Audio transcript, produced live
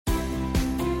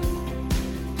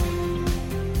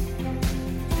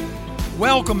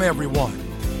Welcome, everyone.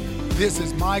 This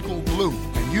is Michael Blue,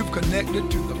 and you've connected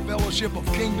to the Fellowship of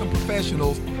Kingdom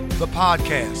Professionals, the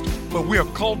podcast, where we are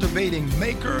cultivating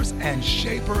makers and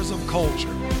shapers of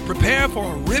culture. Prepare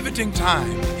for a riveting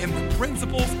time in the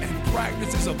principles and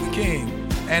practices of the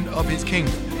King and of his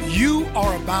kingdom. You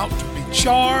are about to be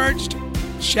charged,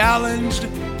 challenged,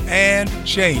 and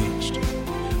changed.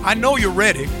 I know you're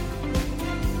ready.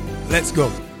 Let's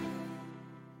go.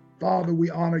 Father, we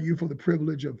honor you for the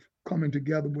privilege of coming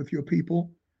together with your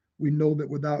people. We know that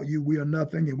without you, we are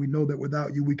nothing, and we know that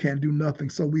without you, we can do nothing.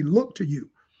 So we look to you.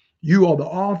 You are the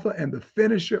author and the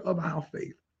finisher of our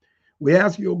faith. We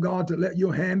ask you, O God, to let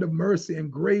your hand of mercy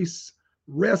and grace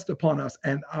rest upon us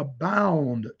and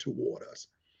abound toward us.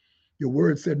 Your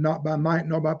word said, not by might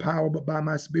nor by power, but by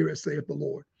my spirit, saith the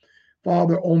Lord.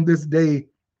 Father, on this day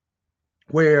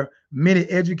where many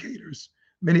educators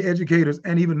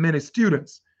and even many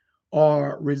students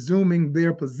are resuming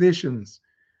their positions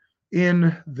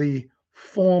in the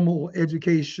formal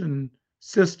education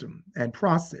system and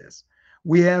process,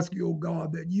 we ask you, oh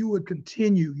God, that you would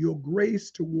continue your grace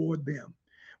toward them.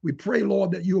 We pray,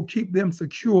 Lord, that you'll keep them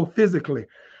secure physically,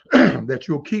 that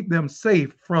you'll keep them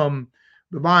safe from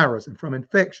the virus and from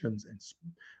infections and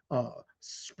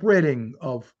spreading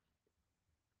of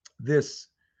this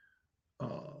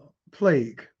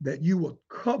plague, that you will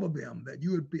cover them, that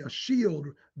you would be a shield,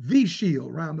 the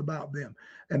shield round about them.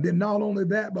 And then not only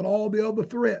that, but all the other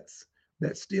threats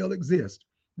that still exist,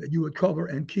 that you would cover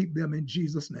and keep them in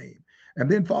Jesus' name.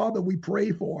 And then, Father, we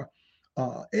pray for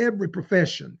every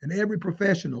profession and every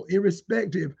professional,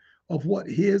 irrespective of what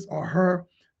his or her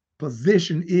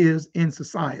position is in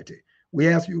society. We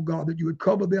ask you, God, that you would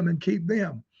cover them and keep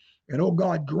them. And, oh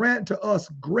God, grant to us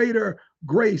greater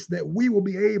grace that we will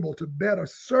be able to better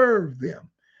serve them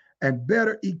and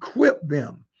better equip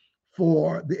them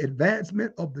for the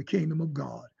advancement of the kingdom of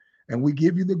God. And we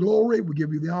give you the glory, we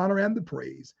give you the honor and the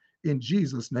praise. In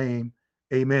Jesus' name,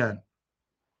 amen.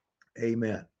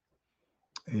 Amen.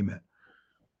 Amen.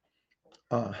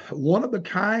 One of the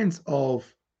kinds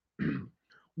of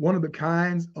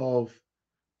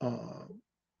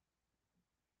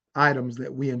items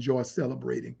that we enjoy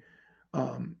celebrating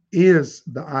is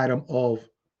the item of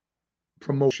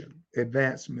promotion,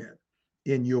 advancement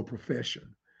in your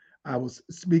profession. I was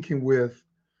speaking with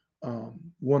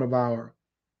one of our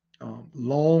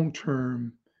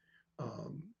long-term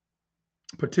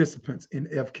participants in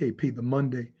FKP, the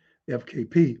Monday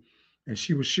FKP, and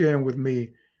she was sharing with me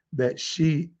that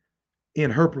she,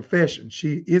 in her profession,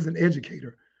 she is an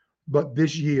educator, but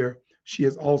this year she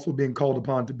is also being called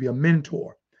upon to be a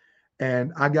mentor.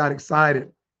 And I got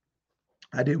excited.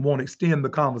 I didn't want to extend the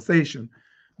conversation,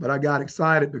 but I got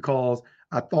excited because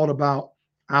I thought about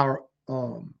our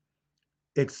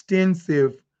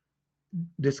extensive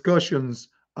discussions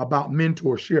about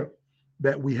mentorship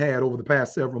that we had over the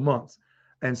past several months.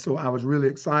 And so I was really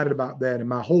excited about that. And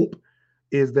my hope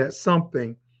is that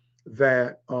something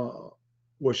that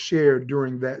was shared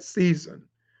during that season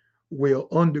will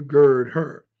undergird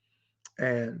her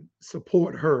and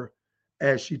support her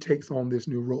as she takes on this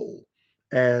new role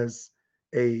as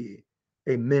a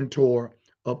mentor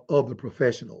of other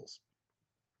professionals.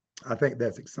 I think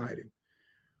that's exciting.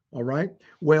 All right.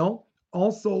 Well,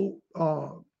 also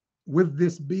with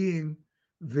this being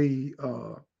the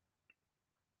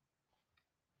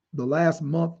last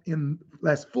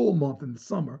full month in the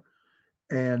summer,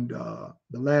 and the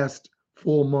last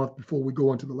full month before we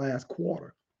go into the last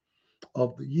quarter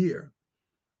of the year,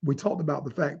 we talked about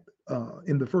the fact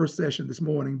in the first session this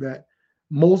morning that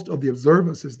most of the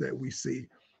observances that we see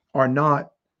are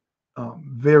not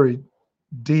very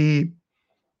deep,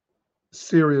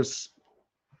 serious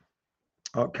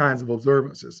kinds of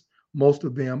observances. Most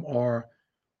of them are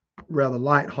rather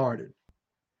lighthearted.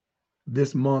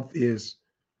 This month is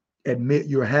Admit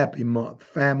You're Happy Month,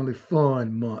 Family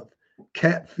Fun Month,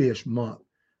 Catfish Month,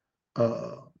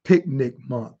 Picnic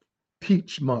Month,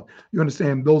 Peach Month. You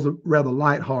understand? Those are rather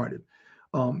lighthearted.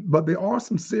 But there are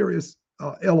some serious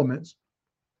elements.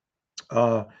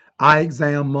 Eye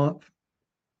Exam Month,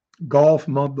 Golf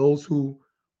Month, those who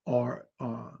are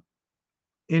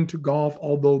into golf,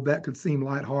 although that could seem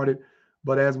lighthearted,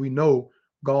 but as we know,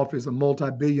 golf is a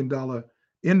multi-billion-dollar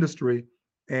industry,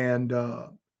 and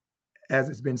as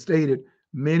it's been stated,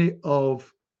 many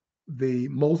of the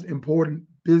most important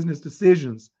business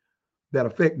decisions that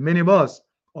affect many of us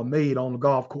are made on the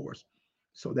golf course.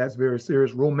 So that's very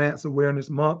serious. Romance Awareness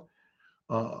Month.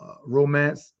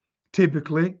 Romance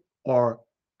typically or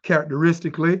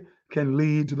characteristically can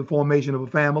lead to the formation of a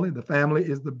family. The family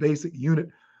is the basic unit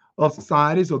of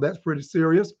society, so that's pretty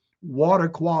serious. Water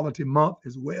Quality Month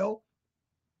as well.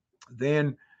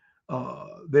 Then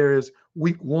There is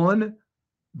week 1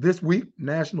 this week,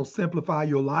 National Simplify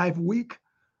Your Life Week.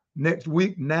 Next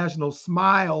week, National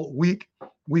Smile Week.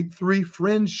 Week 3,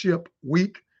 Friendship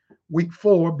Week. Week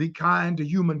 4, Be Kind to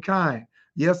Humankind.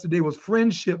 Yesterday was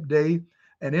Friendship Day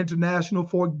and International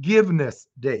Forgiveness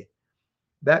Day.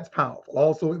 That's powerful.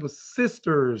 Also, it was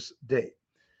Sisters Day.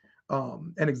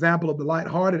 An example of the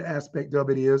lighthearted aspect of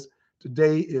it is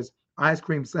today is Ice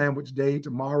Cream Sandwich Day.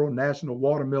 Tomorrow, National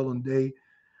Watermelon Day.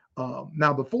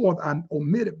 Now, the 4th, I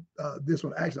omitted this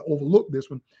one, actually overlooked this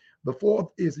one. The 4th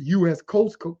is U.S.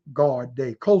 Coast Guard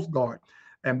Day, Coast Guard.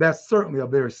 And that's certainly a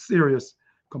very serious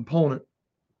component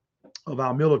of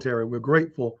our military. We're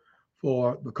grateful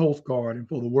for the Coast Guard and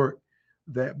for the work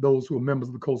that those who are members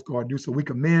of the Coast Guard do. So we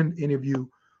commend any of you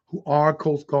who are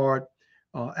Coast Guard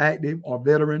active or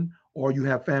veteran, or you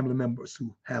have family members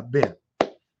who have been.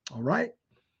 All right.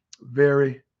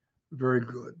 Very, very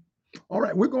good. All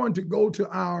right. We're going to go to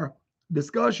our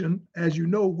discussion. As you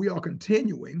know, we are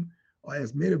continuing, or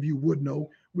as many of you would know,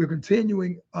 we're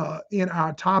continuing in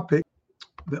our topic,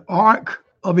 the arc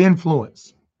of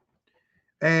influence.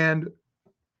 And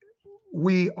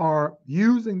we are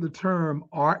using the term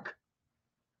arc.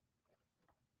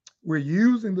 We're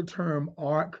using the term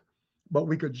arc, but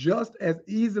we could just as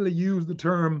easily use the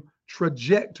term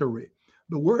trajectory.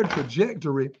 The word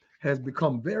trajectory has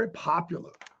become very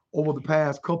popular over the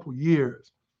past couple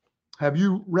years. Have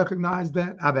you recognized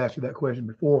that? I've asked you that question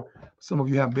before. Some of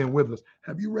you haven't been with us.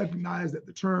 Have you recognized that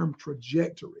the term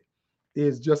trajectory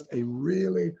is just a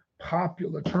really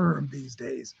popular term these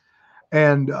days?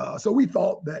 And so we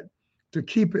thought that to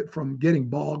keep it from getting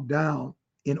bogged down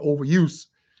in overuse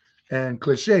and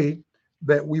cliche,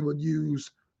 that we would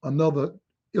use another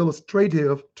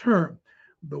illustrative term.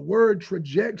 The word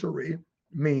trajectory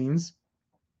means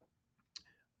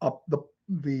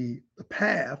the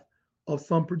path of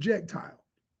some projectile.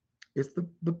 It's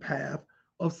the path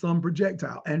of some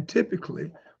projectile. And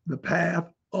typically the path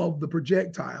of the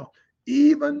projectile,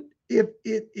 even if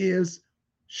it is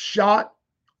shot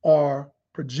or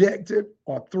projected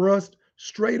or thrust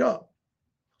straight up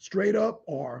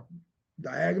or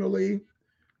diagonally,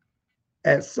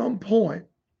 at some point,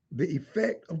 the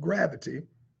effect of gravity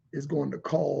is going to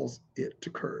cause it to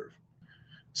curve.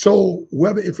 So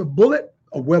whether it's a bullet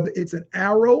or whether it's an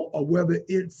arrow or whether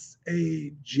it's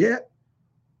a jet,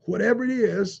 whatever it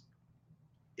is,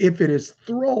 if it is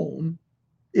thrown,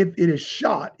 if it is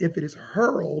shot, if it is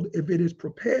hurled, if it is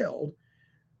propelled,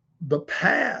 the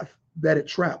path that it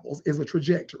travels is a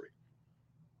trajectory.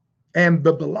 And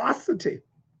the velocity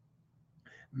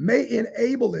may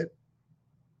enable it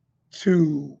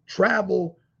to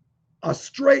travel a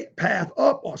straight path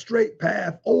up or straight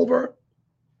path over.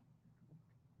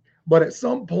 But at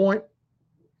some point,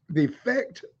 the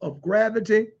effect of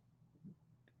gravity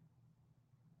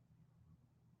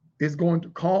is going to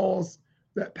cause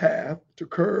that path to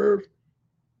curve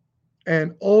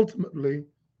and ultimately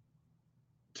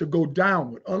to go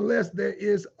downward, unless there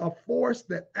is a force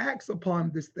that acts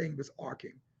upon this thing that's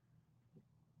arcing,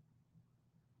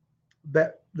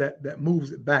 that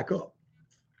moves it back up.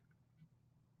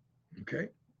 Okay.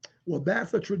 Well,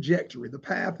 that's a trajectory. The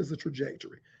path is a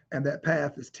trajectory, and that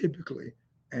path is typically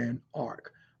an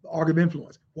arc. The arc of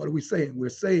influence. What are we saying? We're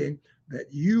saying that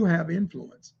you have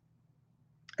influence,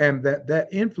 and that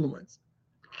influence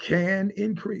can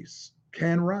increase,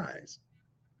 can rise.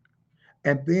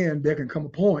 And then there can come a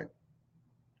point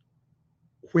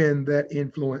when that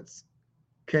influence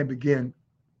can begin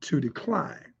to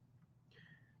decline.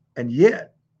 And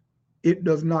yet, it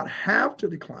does not have to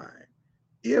decline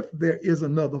if there is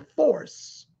another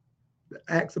force that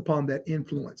acts upon that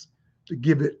influence to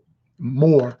give it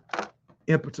more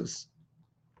impetus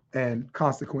and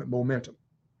consequent momentum.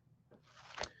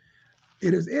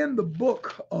 It is in the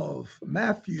book of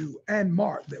Matthew and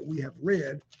Mark that we have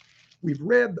read. We've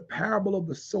read the parable of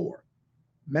the sower,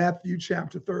 Matthew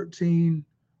chapter 13,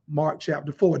 Mark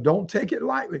chapter 4. Don't take it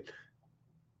lightly.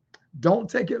 Don't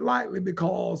take it lightly,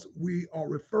 because we are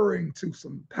referring to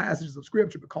some passages of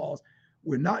scripture, because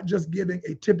we're not just giving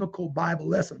a typical Bible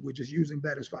lesson. We're just using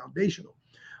that as foundational.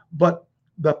 But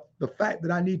the fact that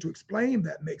I need to explain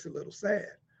that makes it a little sad,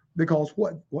 because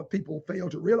what people fail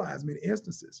to realize in many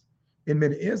instances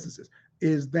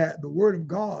is that the word of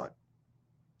God,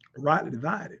 rightly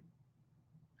divided,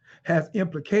 has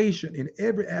implication in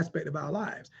every aspect of our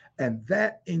lives. And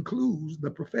that includes the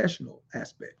professional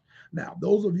aspect. Now,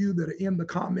 those of you that are in the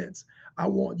comments, I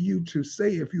want you to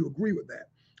say if you agree with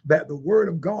that the word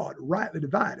of God, rightly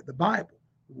divided, the Bible,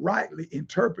 rightly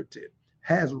interpreted,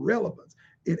 has relevance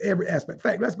in every aspect. In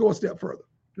fact, let's go a step further.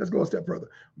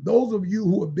 Those of you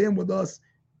who have been with us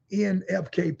in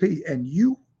FKP and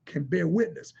you can bear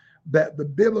witness that the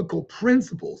biblical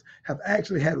principles have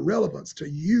actually had relevance to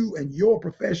you and your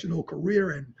professional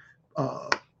career and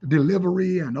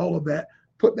delivery and all of that.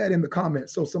 Put that in the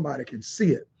comments so somebody can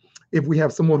see it. If we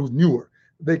have someone who's newer,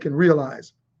 they can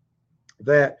realize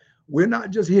that we're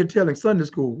not just here telling Sunday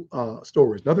school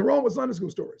stories. Nothing wrong with Sunday school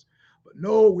stories. But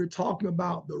no, we're talking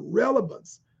about the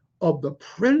relevance of the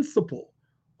principle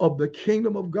of the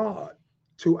kingdom of God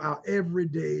to our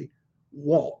everyday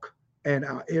walk and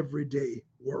our everyday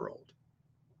world.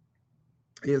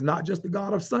 He is not just the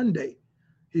God of Sunday.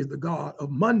 He is the God of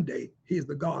Monday. He is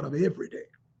the God of every day.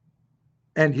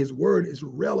 And his word is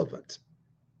relevant.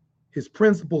 His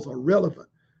principles are relevant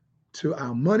to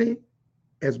our money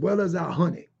as well as our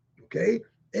honey. Okay?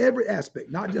 Every aspect,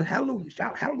 not just hallelujah,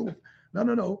 shout hallelujah.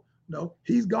 No.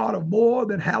 He's God of more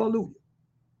than hallelujah.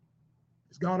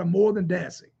 He's God of more than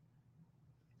dancing.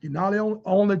 He not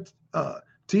only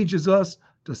teaches us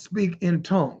to speak in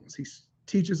tongues, he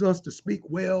teaches us to speak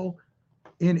well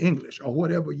in English or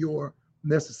whatever your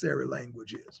necessary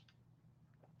language is.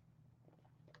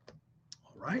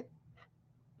 All right.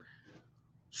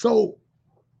 So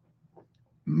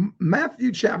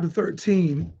Matthew chapter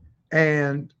 13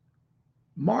 and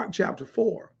Mark chapter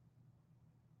 4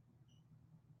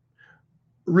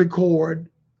 record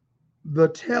the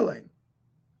telling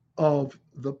of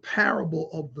the parable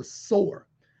of the sower.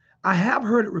 I have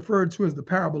heard it referred to as the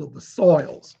parable of the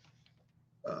soils.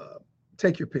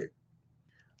 Take your pick.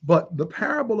 But the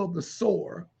parable of the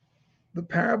sower, the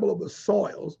parable of the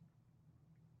soils,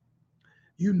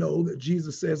 you know that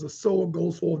Jesus says a sower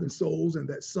goes forth and sows, and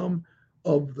that some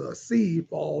of the seed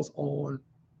falls on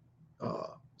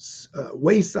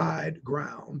wayside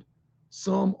ground,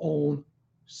 some on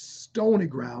stony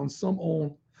ground, some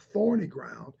on thorny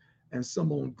ground, and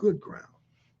some on good ground.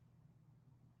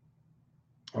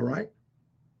 All right.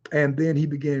 And then he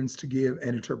begins to give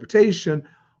an interpretation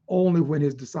only when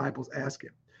his disciples ask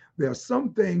him. There are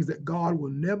some things that God will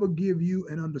never give you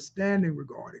an understanding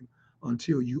regarding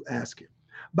until you ask him.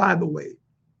 By the way,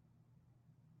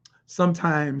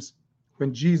 sometimes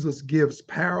when Jesus gives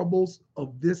parables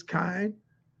of this kind,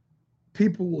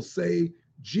 people will say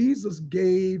Jesus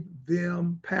gave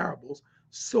them parables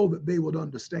so that they would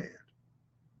understand.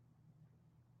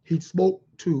 He spoke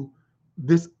to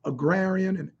this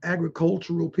agrarian and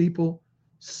agricultural people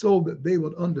so that they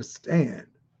would understand.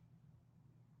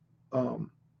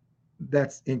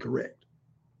 That's incorrect.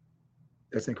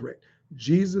 That's incorrect.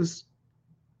 Jesus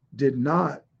did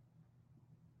not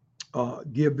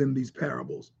give them these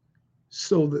parables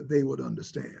so that they would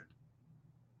understand.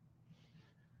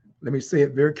 Let me say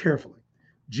it very carefully.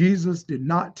 Jesus did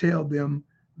not tell them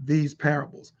these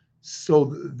parables so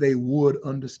that they would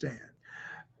understand.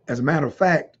 As a matter of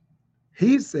fact,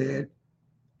 he said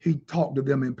he talked to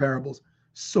them in parables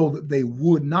so that they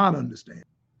would not understand.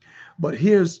 But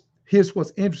here's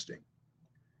what's interesting.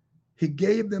 He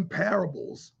gave them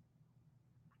parables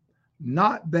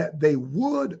not that they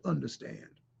would understand,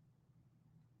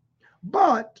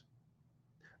 but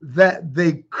that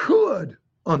they could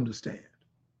understand.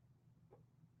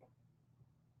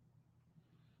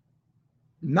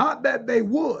 Not that they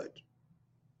would,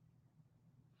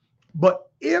 but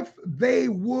if they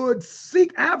would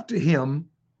seek after him,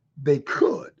 they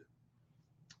could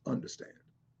understand.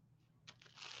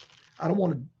 I don't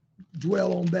want to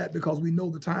dwell on that because we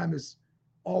know the time is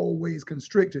always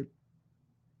constricted.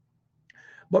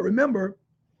 But remember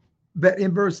that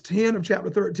in verse 10 of chapter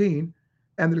 13,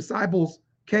 and the disciples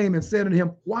came and said unto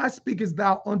him, why speakest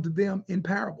thou unto them in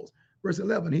parables? Verse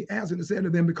 11, he answered and said to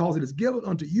them, because it is given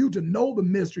unto you to know the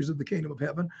mysteries of the kingdom of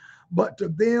heaven, but to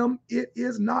them it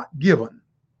is not given.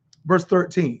 Verse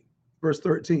 13,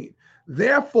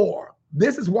 therefore,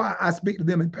 this is why I speak to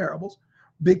them in parables,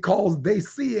 because they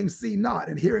seeing see not,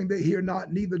 and hearing they hear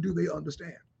not, neither do they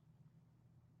understand.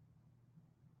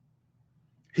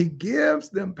 He gives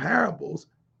them parables,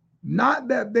 not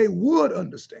that they would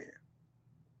understand,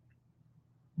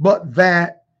 but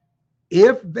that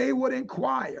if they would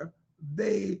inquire,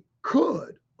 they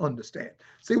could understand.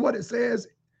 See what it says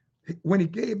when he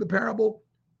gave the parable?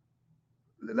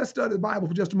 Let's study the Bible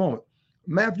for just a moment.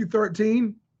 Matthew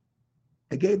 13,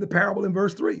 he gave the parable in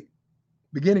verse 3,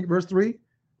 beginning verse 3,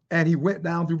 and he went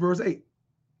down through verse 8.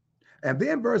 And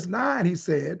then verse 9, he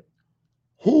said,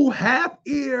 who hath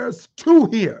ears to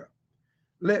hear,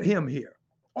 let him hear.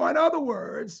 Or in other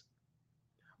words,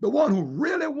 the one who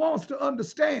really wants to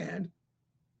understand,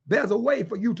 there's a way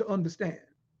for you to understand.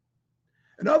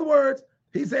 In other words,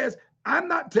 he says, I'm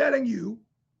not telling you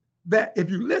that if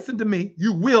you listen to me,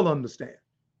 you will understand.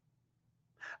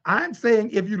 I'm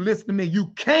saying if you listen to me, you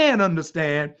can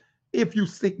understand if you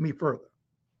seek me further.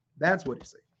 That's what he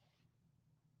said.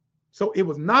 So it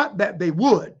was not that they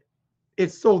would,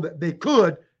 it's so that they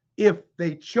could if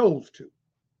they chose to.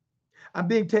 I'm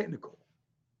being technical,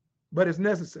 but it's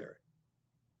necessary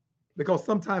because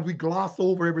sometimes we gloss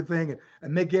over everything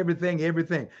and make everything.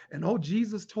 And oh,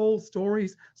 Jesus told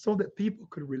stories so that people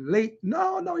could relate.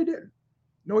 No, he didn't.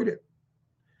 No, he didn't.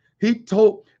 He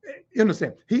told, you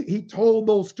understand, he told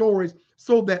those stories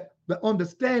so that the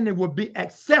understanding would be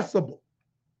accessible.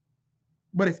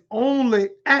 But it's only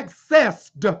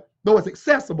accessed, though it's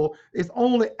accessible, it's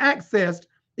only accessed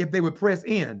if they would press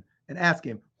in and ask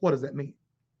him, what does that mean?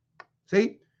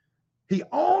 See, he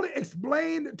only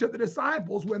explained to the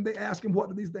disciples when they asked him, what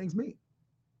do these things mean?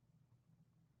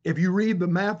 If you read the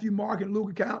Matthew, Mark, and Luke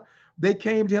account, they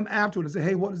came to him afterward and said,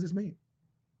 hey, what does this mean?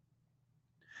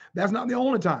 That's not the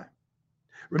only time.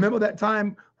 Remember that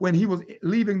time when he was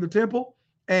leaving the temple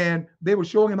and they were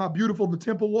showing him how beautiful the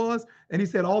temple was? And he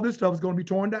said, all this stuff is going to be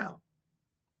torn down.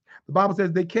 The Bible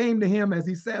says they came to him as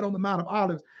he sat on the Mount of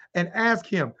Olives and asked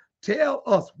him, tell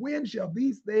us, when shall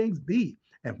these things be?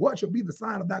 And what shall be the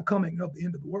sign of that coming of the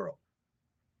end of the world?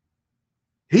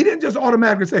 He didn't just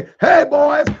automatically say, hey,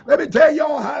 boys, let me tell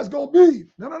y'all how it's going to be.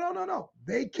 No.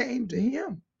 They came to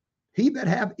him. He that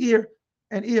have ear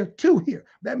and ear to hear.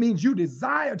 That means you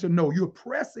desire to know. You're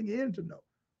pressing in to know.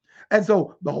 And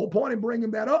so the whole point in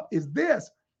bringing that up is this.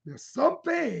 There's some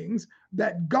things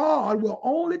that God will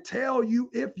only tell you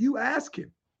if you ask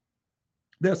him.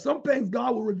 There's some things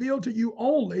God will reveal to you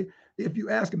only if you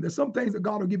ask him. There's some things that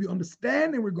God will give you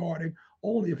understanding regarding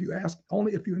only if you ask,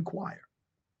 only if you inquire.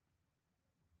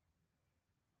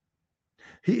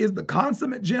 He is the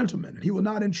consummate gentleman, and he will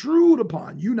not intrude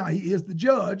upon you. Now, he is the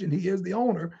judge and he is the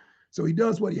owner, so he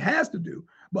does what he has to do.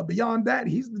 But beyond that,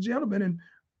 he's the gentleman, and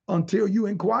until you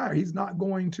inquire, he's not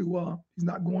going to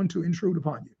intrude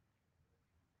upon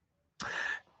you.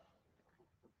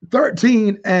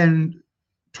 13 and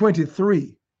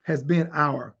 23 has been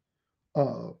our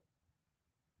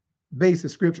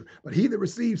basis scripture. But he that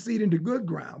receives seed into good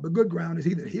ground, the good ground is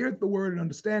he that heareth the word and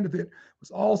understandeth it,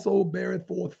 was also beareth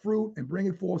forth fruit and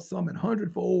bringeth forth some an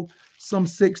hundredfold, some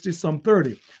 60, some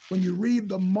 30. When you read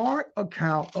the Mark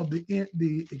account of the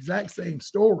exact same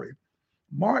story,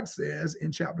 Mark says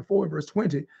in chapter 4, verse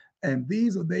 20, and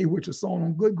these are they which are sown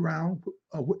on good ground,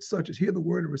 such as hear the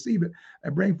word and receive it,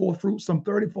 and bring forth fruit, some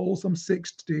 30-fold, some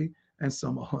 60, and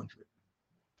some 100.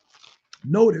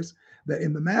 Notice that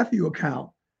in the Matthew account,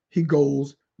 he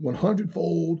goes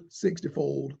 100-fold,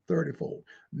 60-fold, 30-fold.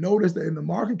 Notice that in the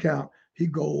Mark account, he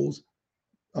goes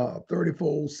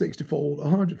 30-fold, 60-fold,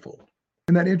 100-fold.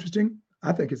 Isn't that interesting?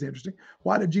 I think it's interesting.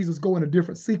 Why did Jesus go in a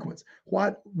different sequence?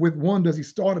 Why, with one, does he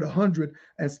start at 100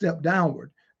 and step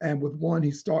downward? And with one,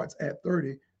 he starts at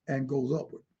 30 and goes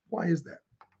upward. Why is that?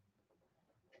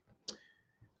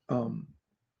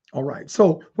 All right.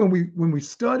 So when we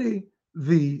study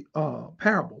the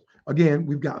parables, again,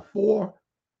 we've got 4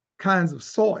 kinds of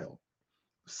soil.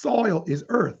 Soil is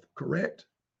earth, correct?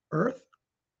 Earth.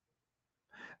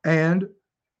 And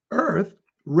earth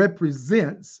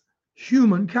represents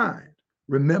humankind.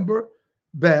 Remember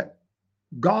that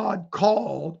God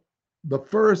called the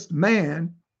first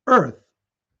man earth.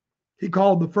 He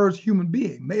called the first human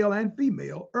being, male and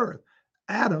female, earth.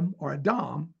 Adam or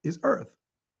Adam is earth.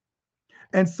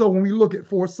 And so when we look at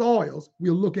 4 soils,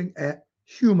 we're looking at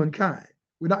humankind.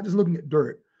 We're not just looking at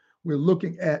dirt. We're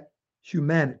looking at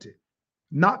humanity.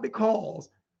 Not because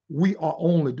we are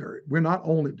only dirt. We're not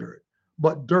only dirt,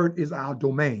 but dirt is our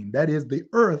domain. That is, the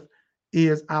earth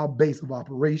is our base of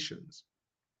operations.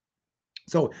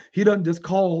 So he doesn't just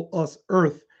call us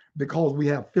earth because we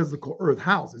have physical earth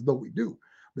houses, though we do.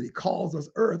 But he calls us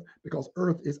earth because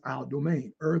earth is our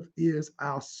domain. Earth is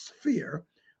our sphere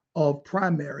of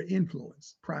primary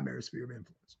influence, primary sphere of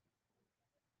influence.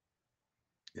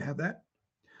 You have that?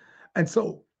 And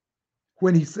so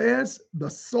when he says the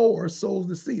sower sows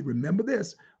the seed, remember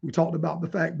this. We talked about the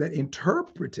fact that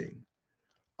interpreting,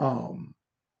 when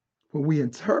we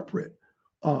interpret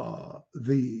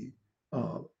the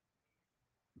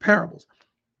parables,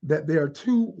 that there are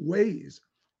 2 ways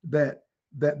that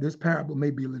this parable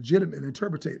may be legitimate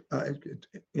interpreted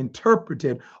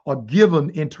or given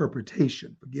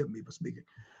interpretation. Forgive me for speaking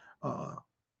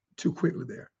too quickly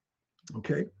there.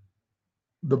 Okay.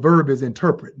 The verb is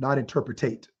interpret, not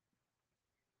interpretate.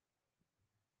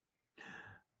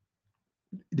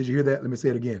 Did you hear that? Let me say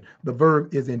it again. The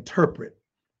verb is interpret,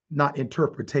 not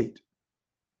interpretate.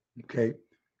 Okay.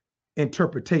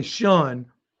 Interpretation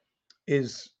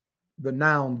is the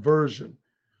noun version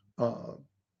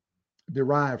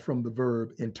derived from the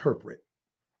verb interpret.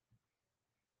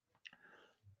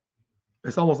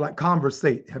 It's almost like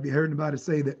conversate. Have you heard anybody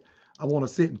say that I want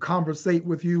to sit and conversate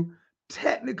with you?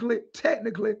 technically,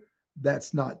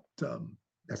 that's not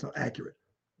accurate.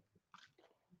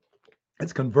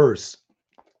 It's converse.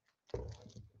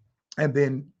 And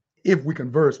then if we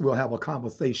converse, we'll have a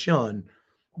conversation,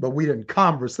 but we didn't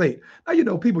conversate.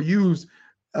 Now, people use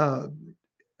uh,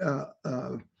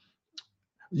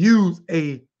 use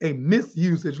a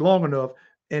misusage long enough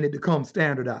and it becomes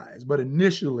standardized. But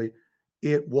initially,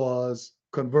 it was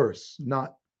converse,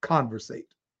 not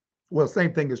conversate. Well,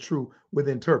 same thing is true with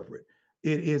interpret.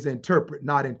 It is interpret,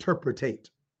 not interpretate.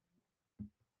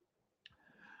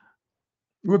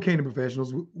 We're kingdom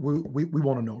professionals. We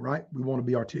want to know, right? We want to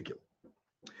be articulate.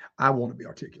 I want to be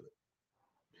articulate.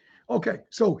 Okay,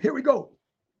 so here we go.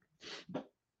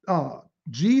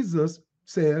 Jesus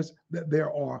says that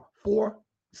there are four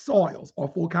soils or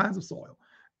four kinds of soil.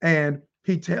 And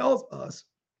he tells us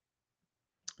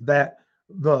that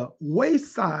the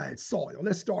wayside soil,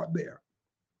 let's start there.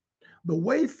 The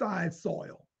wayside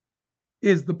soil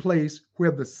is the place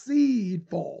where the seed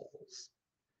falls.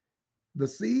 The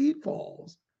seed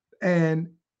falls and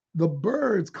the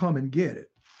birds come and get it.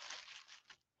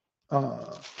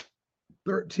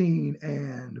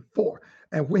 13:4.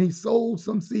 And when he sowed,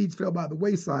 some seeds fell by the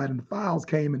wayside, and the fowls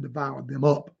came and devoured them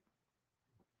up.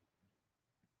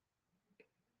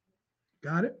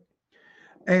 Got it?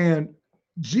 And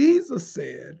Jesus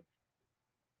said,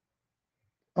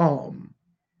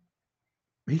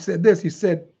 he said this, he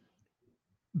said,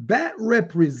 that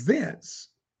represents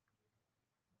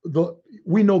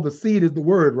we know the seed is the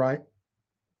word, right?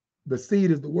 The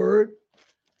seed is the word.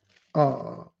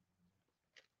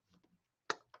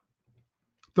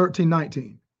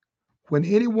 13:19. When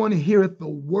anyone heareth the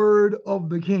word of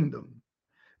the kingdom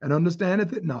and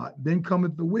understandeth it not, then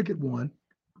cometh the wicked one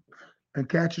and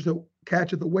catcheth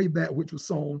away that which was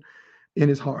sown in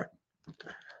his heart.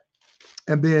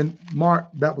 And then Mark,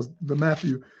 that was the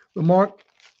Mark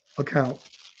account.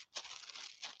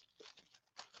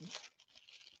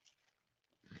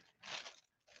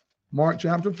 Mark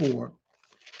chapter 4,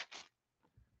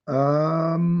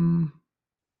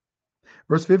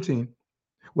 verse 15.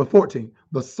 Well, 14.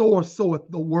 The sower soweth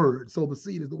the word. So the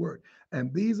seed is the word.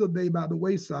 And these are they by the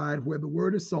wayside where the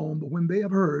word is sown. But when they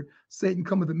have heard, Satan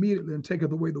cometh immediately and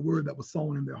taketh away the word that was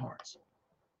sown in their hearts.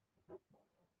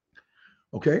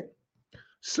 Okay.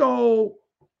 So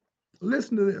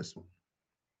listen to this.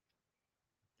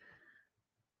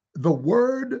 The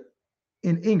word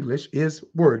in English is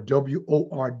word,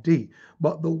 W-O-R-D.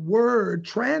 But the word,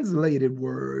 translated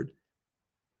word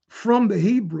from the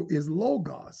Hebrew is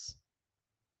logos,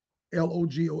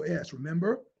 L-O-G-O-S.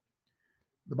 Remember?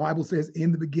 The Bible says,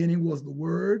 in the beginning was the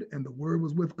word, and the word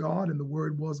was with God, and the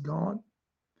word was God.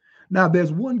 Now,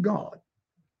 there's one God.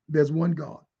 There's one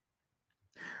God.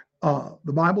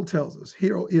 The Bible tells us,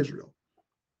 hear, O Israel,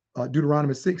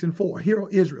 Deuteronomy 6:4, hear, O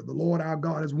Israel, the Lord our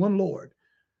God is one Lord,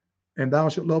 and thou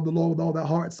shalt love the Lord with all thy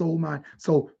heart, soul, mind.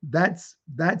 So that's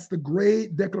the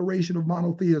great declaration of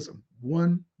monotheism,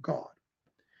 one God.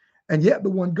 And yet the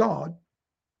one God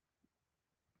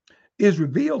is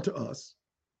revealed to us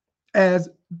as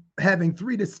having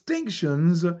three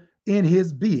distinctions in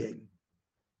his being.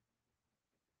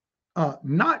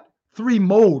 Not three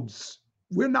modes.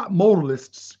 We're not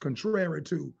modalists, contrary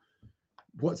to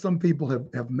what some people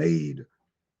have made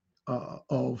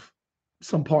of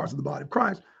some parts of the body of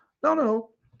Christ. No.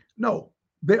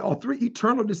 There are three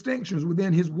eternal distinctions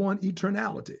within his one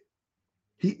eternality.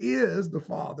 He is the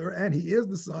Father, and he is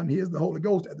the Son, he is the Holy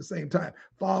Ghost at the same time.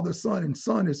 Father, Son, and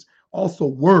Son is also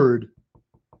Word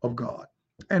of God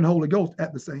and Holy Ghost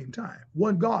at the same time.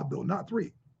 One God, though, not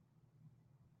three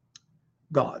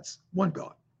gods, one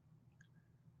God.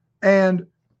 And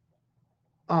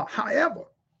however,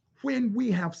 when we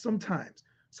have sometimes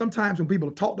when people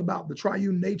have talked about the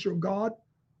triune nature of God,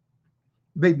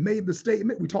 they've made the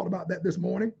statement, we talked about that this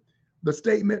morning, the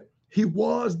statement, he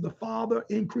was the Father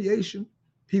in creation,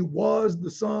 he was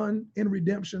the Son in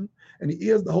redemption, and he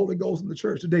is the Holy Ghost in the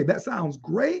church today. That sounds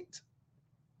great,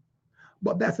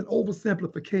 but that's an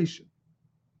oversimplification.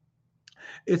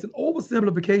 It's an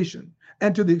oversimplification.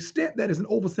 And to the extent that it's an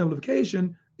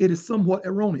oversimplification, it is somewhat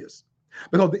erroneous.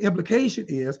 Because the implication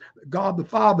is that God the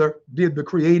Father did the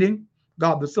creating,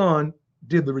 God the Son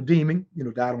did the redeeming,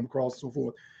 died on the cross and so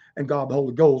forth, and God the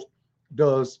Holy Ghost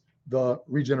does the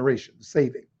regeneration, the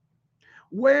saving.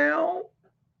 Well,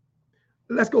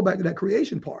 let's go back to that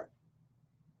creation part.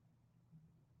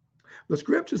 The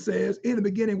scripture says, in the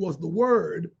beginning was the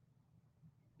Word.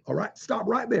 All right, stop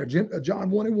right there. John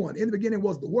 1:1. In the beginning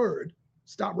was the Word.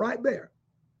 Stop right there.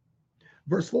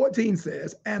 Verse 14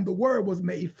 says, and the Word was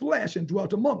made flesh and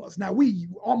dwelt among us. Now, we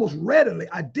almost readily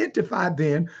identify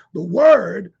then the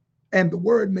Word and the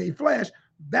Word made flesh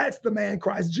That's the man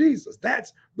Christ Jesus.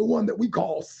 That's the one that we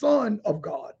call Son of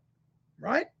God,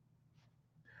 right?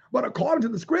 But according to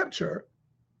the scripture,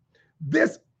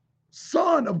 this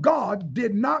Son of God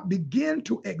did not begin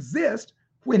to exist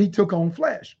when he took on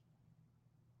flesh.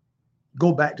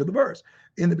 Go back to the verse.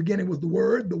 In the beginning was the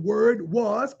Word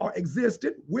was or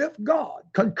existed with God,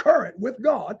 concurrent with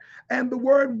God, and the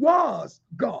Word was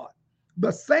God.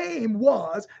 The same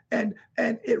was, and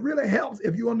it really helps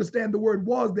if you understand the word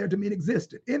was there to mean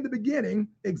existed. In the beginning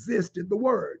existed the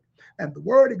Word, and the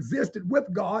Word existed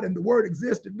with God, and the Word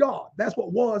existed God. That's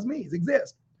what was means,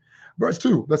 exist. Verse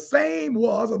 2, the same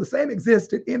was, or the same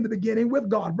existed in the beginning with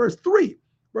God. Verse 3,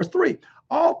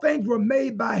 all things were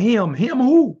made by him. Him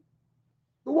who?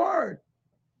 The Word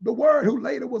who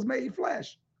later was made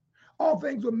flesh. All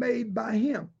things were made by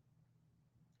him.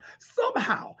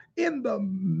 Somehow, in the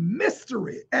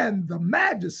mystery and the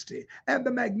majesty and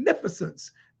the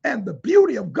magnificence and the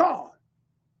beauty of God,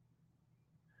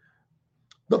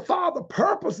 the Father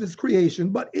purposes creation,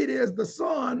 but it is the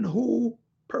Son who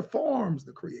performs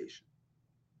the creation.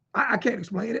 I can't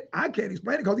explain it. I can't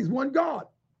explain it because he's one God.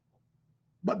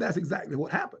 But that's exactly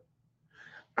what happened.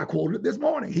 I quoted it this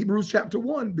morning, Hebrews chapter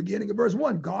 1, beginning of verse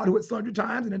 1. God, who at sundry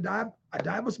times and in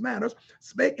divers manners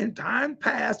spake in time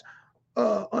past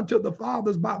unto the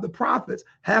fathers by the prophets,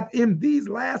 hath in these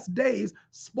last days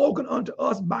spoken unto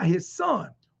us by his Son,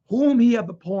 whom he hath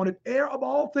appointed heir of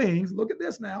all things. Look at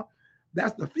this now.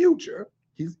 That's the future.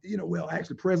 He's,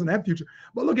 actually present and future.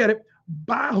 But look at it.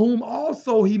 By whom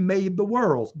also he made the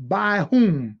worlds. By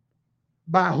whom?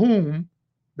 By whom?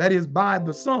 That is by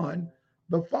the Son.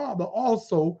 The Father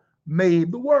also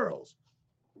made the worlds.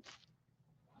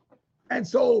 And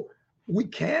so we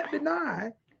can't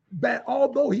deny that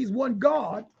although he's one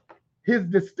God, his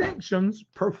distinctions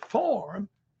perform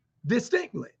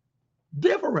distinctly,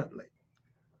 differently.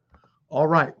 All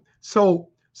right. So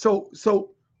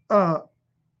the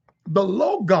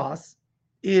Logos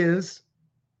is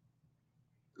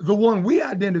the one we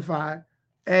identify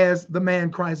as the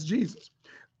man Christ Jesus.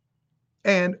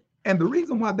 And the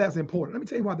reason why that's important, let me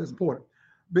tell you why that's important.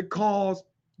 Because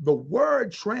the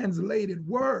word translated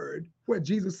word, where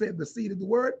Jesus said the seed of the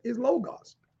word is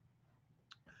Logos.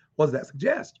 What does that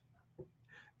suggest?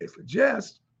 It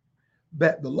suggests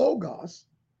that the Logos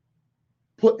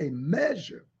put a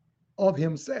measure of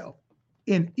himself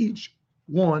in each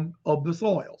one of the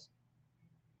soils.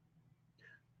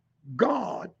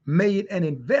 God made an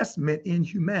investment in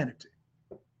humanity.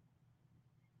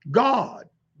 God,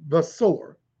 the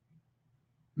sower,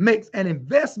 makes an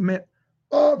investment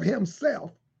of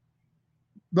himself,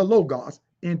 the Logos,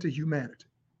 into humanity.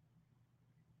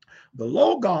 The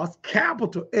Logos,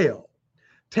 capital L,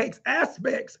 takes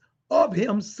aspects of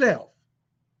himself.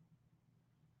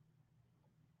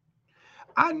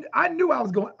 I knew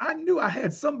I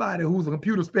had somebody who's a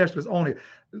computer specialist on it.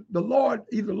 Either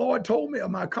the Lord told me or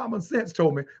my common sense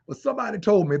told me, but somebody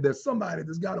told me there's somebody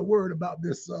that's got a word about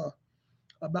this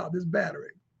battery.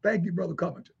 Thank you, Brother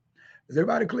Covington. Is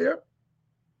everybody clear?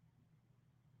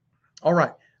 All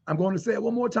right. I'm going to say it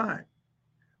one more time.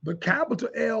 The capital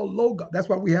L Logos, that's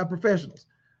why we have professionals.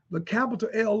 The capital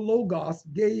L Logos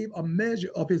gave a measure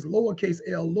of his lowercase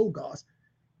l Logos,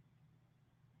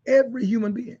 every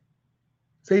human being.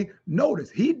 See, notice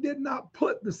he did not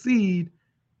put the seed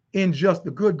in just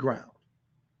the good ground.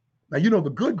 Now, the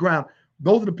good ground,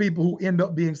 those are the people who end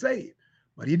up being saved.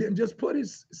 But he didn't just put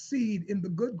his seed in the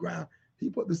good ground. He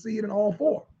put the seed in all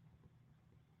four.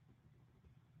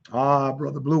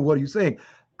 Brother Blue, what are you saying?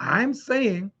 I'm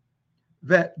saying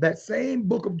that same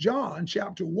book of John,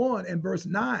 chapter 1 and verse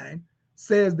 9,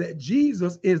 says that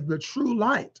Jesus is the true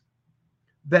light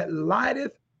that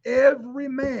lighteth every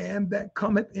man that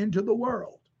cometh into the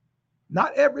world.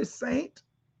 Not every saint,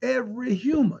 every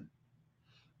human.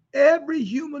 Every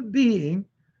human being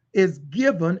is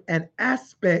given an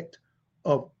aspect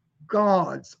of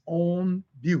God's own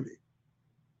beauty,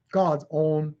 God's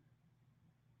own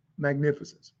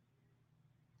magnificence.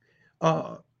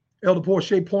 Elder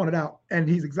Porcher pointed out, and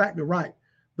he's exactly right,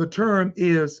 the term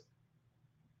is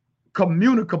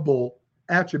communicable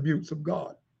attributes of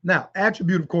God. Now,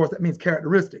 attribute, of course, that means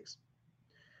characteristics.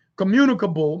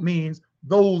 Communicable means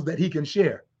those that he can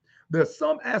share. There's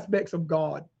some aspects of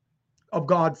God, of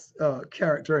God's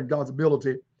character and God's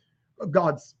ability, of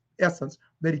God's essence,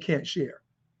 that he can't share.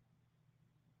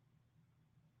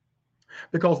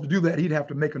 Because to do that, he'd have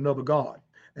to make another God.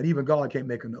 And even God can't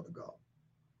make another God.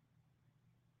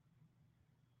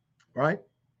 Right?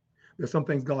 There's some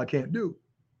things God can't do.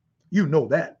 You know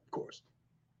that, of course.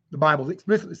 The Bible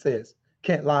explicitly says,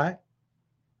 can't lie.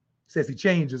 Says he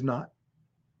changes not.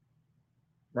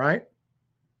 Right?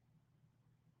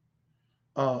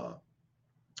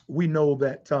 we know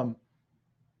that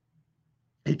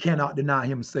he cannot deny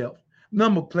himself.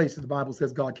 Number of places the Bible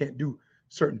says God can't do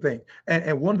certain things.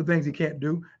 And one of the things he can't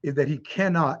do is that he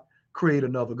cannot create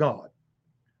another God.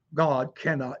 God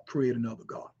cannot create another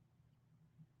God.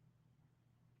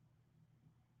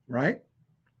 Right?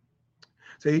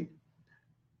 See,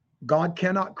 God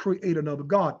cannot create another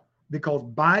God because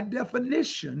by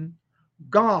definition,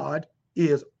 God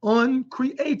is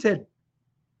uncreated.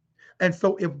 And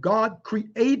so if God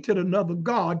created another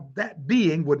God, that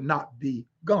being would not be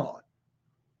God.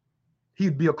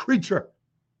 He'd be a creature.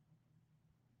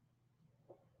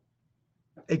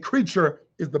 A creature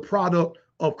is the product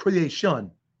of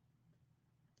creation.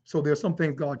 So there's some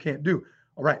things God can't do.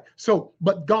 All right. So,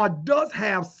 but God does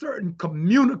have certain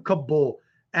communicable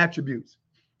attributes.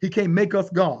 He can't make us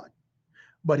God,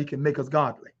 but he can make us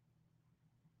godly.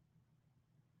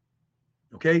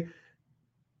 Okay.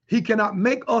 He cannot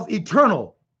make us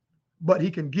eternal, but he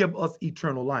can give us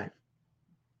eternal life.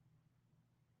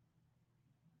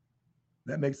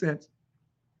 That makes sense?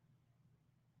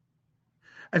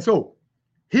 And so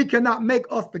he cannot make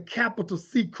us the capital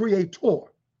C creator.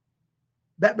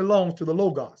 That belongs to the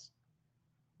Logos.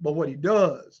 But what he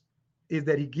does is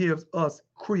that he gives us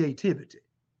creativity,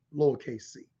 lowercase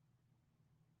c.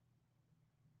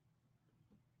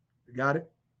 You got it?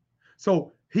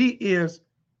 So he is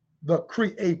the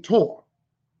creator.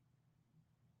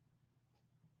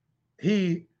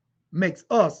 He makes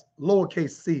us,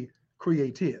 lowercase c,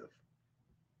 creative.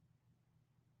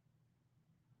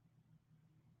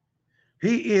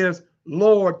 He is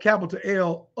Lord, capital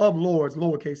L, of Lords,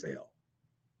 lowercase l.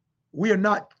 We are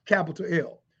not capital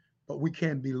L, but we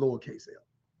can be lowercase l.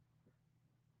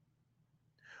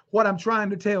 What I'm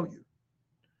trying to tell you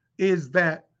is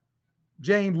that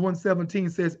James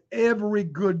 1:17 says, every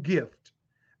good gift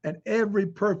and every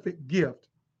perfect gift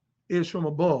is from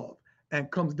above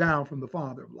and comes down from the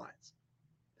Father of lights.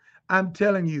 I'm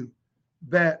telling you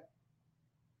that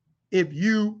if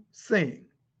you sing,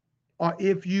 or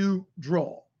if you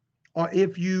draw, or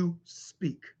if you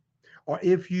speak, or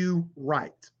if you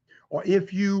write, or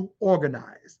if you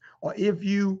organize, or if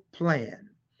you plan,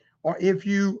 or if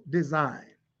you design,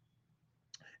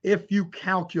 if you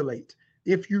calculate,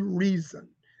 if you reason,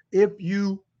 if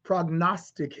you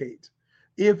prognosticate,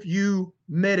 if you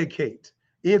medicate,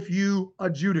 if you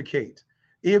adjudicate,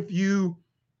 if you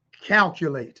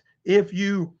calculate, if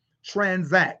you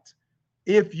transact,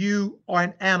 if you are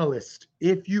an analyst,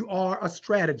 if you are a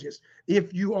strategist,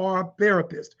 if you are a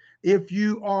therapist, if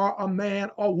you are a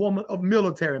man or woman of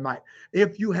military might,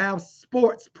 if you have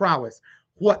sports prowess,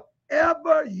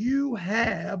 whatever you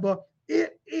have,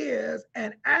 it is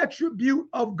an attribute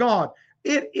of God.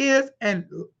 It is a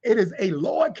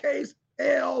lowercase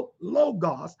l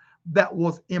logos that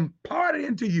was imparted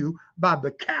into you by the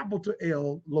capital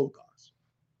L logos.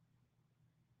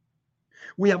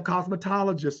 We have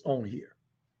cosmetologists on here.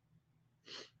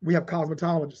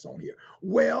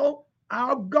 Well,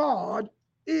 our God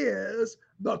is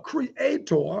the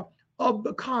creator of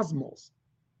the cosmos.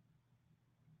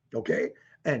 Okay?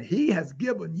 And he has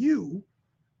given you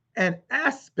an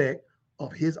aspect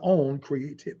of his own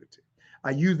creativity.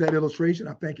 I use that illustration.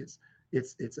 I think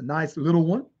it's a nice little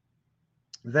one,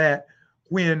 that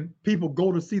when people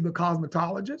go to see the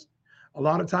cosmetologist, a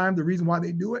lot of times the reason why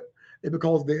they do it is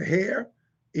because their hair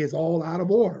is all out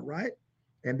of order, right?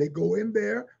 And they go in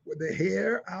there with their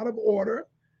hair out of order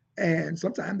and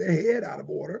sometimes their head out of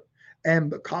order.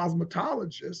 And the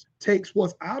cosmetologist takes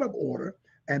what's out of order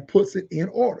and puts it in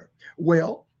order.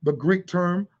 Well, the Greek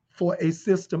term for a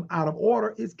system out of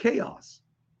order is chaos.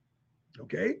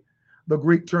 Okay? The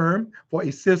Greek term for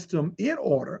a system in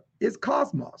order is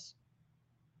cosmos.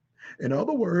 In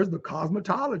other words, the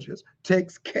cosmetologist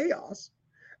takes chaos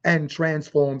and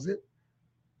transforms it,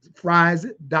 fries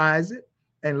it, dyes it,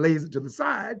 and lays it to the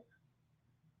side.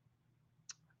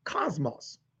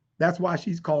 Cosmos. That's why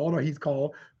he's called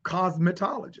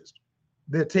cosmetologist.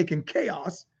 They're taking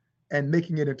chaos and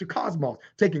making it into cosmos,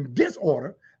 taking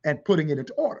disorder and putting it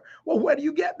into order. Well, where do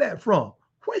you get that from?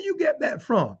 Where you get that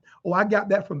from? Oh, I got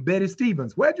that from Betty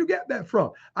Stevens. Where'd you get that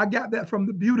from? I got that from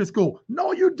the beauty school.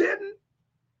 No, you didn't.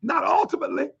 Not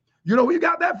ultimately. You know where you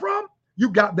got that from? You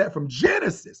got that from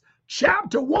Genesis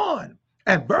chapter 1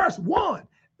 and verse 1.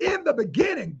 In the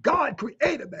beginning, God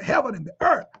created the heaven and the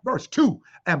earth. Verse 2,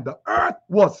 and the earth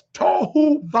was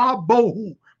tohu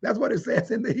vabohu. That's what it says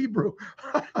in the Hebrew.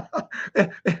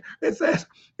 It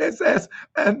says,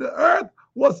 and the earth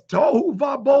was tohu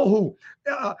vabohu.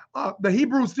 The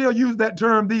Hebrews still use that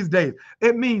term these days.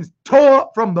 It means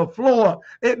tore from the floor.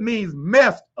 It means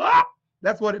messed up.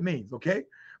 That's what it means, okay?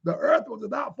 The earth was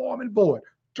without form and void.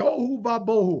 Tohu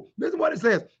vabohu. This is what it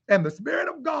says. And the Spirit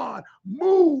of God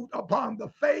moved upon the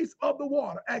face of the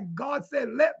water. And God said,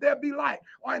 let there be light.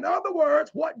 Or in other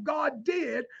words, what God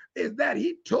did is that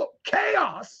he took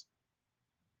chaos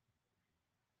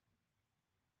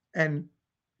and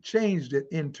changed it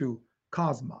into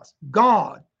cosmos.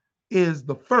 God is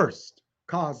the first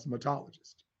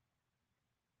cosmetologist.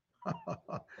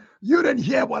 You didn't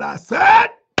hear what I said?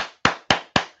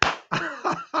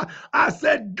 I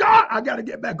said, God, I got to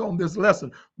get back on this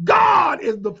lesson. God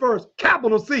is the first,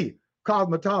 capital C,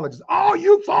 cosmetologist. All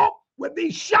you folk with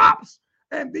these shops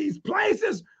and these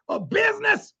places of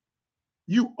business,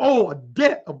 you owe a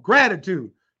debt of gratitude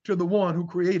to the one who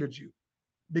created you,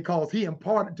 because he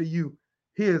imparted to you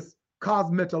his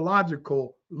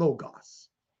cosmetological logos.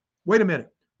 Wait a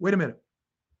minute.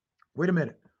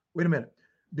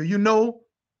 Do you know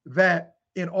that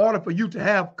in order for you to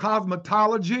have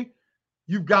cosmetology,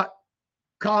 you've got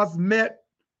cosmet,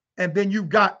 and then you've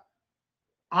got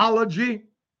ology?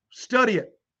 Study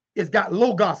it. It's got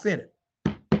logos in it.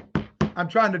 I'm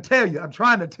trying to tell you.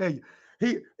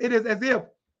 It is as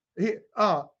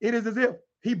if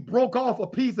he broke off a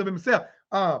piece of himself.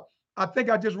 I think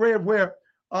I just read where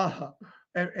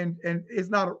and it's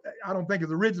not, I don't think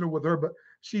it's original with her, but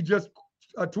she just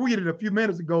tweeted a few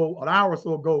minutes ago, an hour or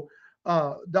so ago,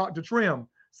 Dr. Trim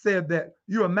said that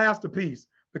you're a masterpiece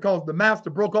because the master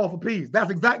broke off a piece. That's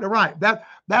exactly right.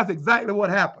 That's exactly what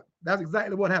happened. That's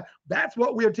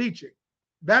what we're teaching.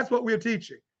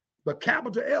 The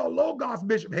capital L Logos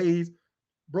Bishop Hayes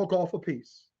broke off a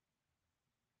piece.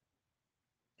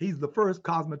 He's the first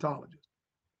cosmetologist.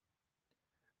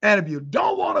 And if you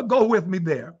don't want to go with me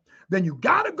there, then you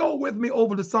got to go with me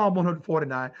over to Psalm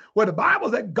 149, where the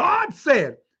Bible said, God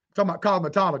said, talking about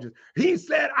cosmetologists, he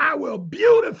said, I will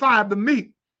beautify the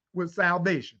meat with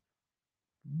salvation.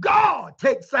 God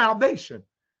takes salvation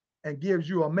and gives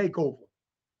you a makeover,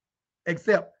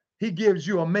 except he gives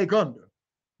you a make under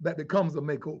that becomes a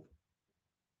makeover.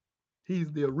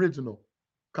 He's the original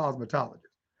cosmetologist.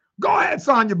 Go ahead,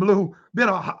 Sonia Blue, been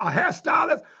a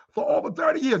hairstylist for over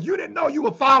 30 years. You didn't know you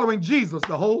were following Jesus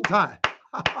the whole time.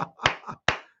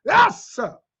 Yes,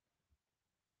 sir.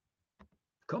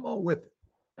 Come on with it.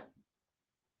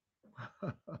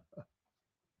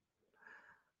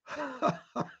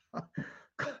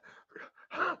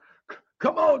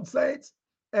 Come on, saints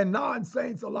and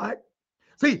non-saints alike.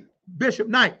 See, Bishop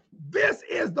Knight, this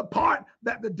is the part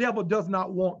that the devil does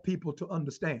not want people to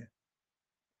understand.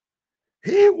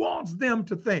 He wants them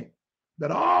to think that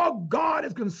all God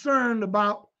is concerned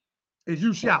about is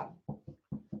you shouting.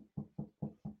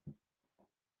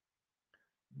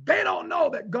 They don't know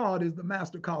that God is the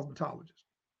master cosmetologist.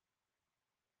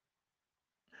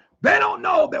 They don't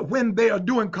know that when they are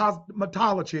doing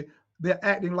cosmetology, they're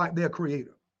acting like their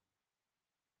creator.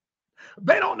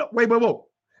 They don't know. Wait.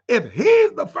 If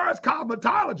he's the first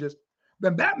cosmetologist,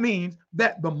 then that means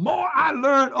that the more I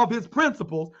learn of his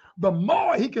principles, the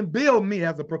more he can build me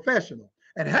as a professional.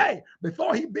 And hey,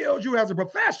 before he builds you as a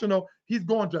professional, he's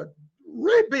going to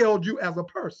rebuild you as a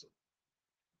person.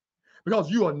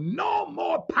 Because you are no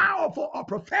more powerful or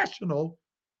professional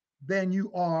than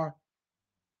you are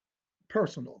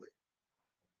personally.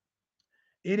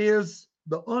 It is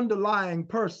the underlying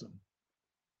person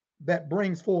that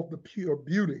brings forth the pure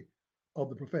beauty of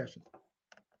the profession.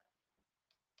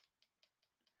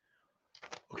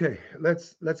 Okay,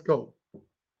 let's go.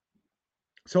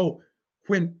 So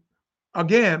when,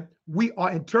 again, we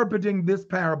are interpreting this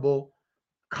parable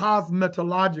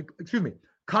cosmologically.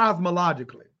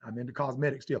 I'm into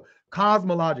cosmetics still.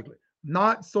 Cosmologically,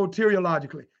 not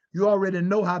soteriologically. You already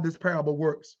know how this parable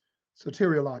works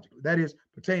soteriologically. That is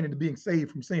pertaining to being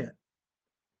saved from sin.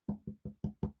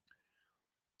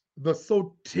 The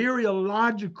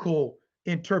soteriological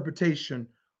interpretation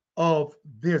of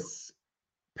this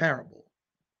parable,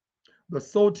 the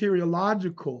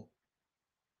soteriological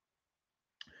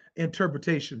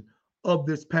interpretation of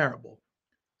this parable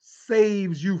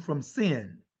saves you from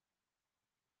sin.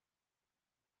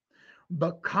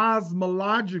 The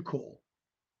cosmological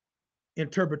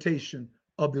interpretation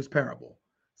of this parable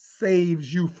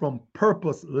saves you from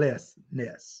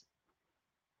purposelessness.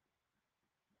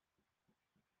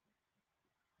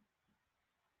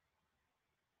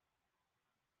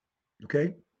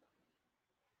 Okay?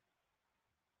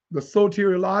 The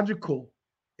soteriological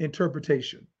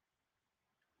interpretation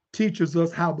teaches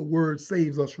us how the word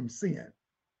saves us from sin,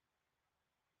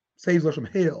 saves us from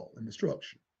hell and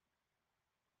destruction.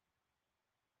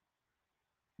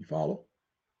 You follow?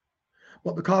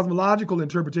 But the cosmological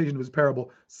interpretation of this parable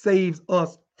saves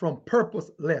us from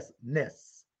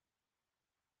purposelessness.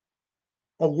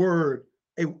 A world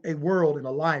and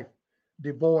a life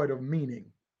devoid of meaning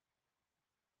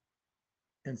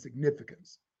and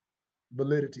significance,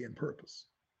 validity, and purpose.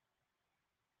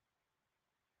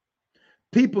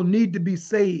 People need to be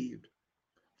saved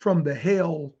from the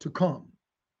hell to come,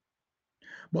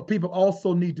 but people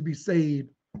also need to be saved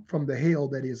from the hell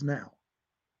that is now.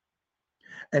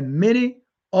 And many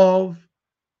of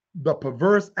the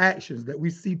perverse actions that we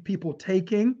see people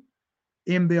taking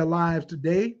in their lives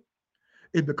today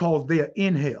is because they are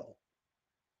in hell,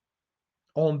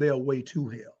 on their way to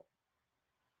hell.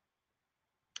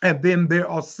 And then there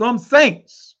are some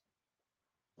saints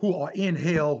who are in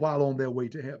hell while on their way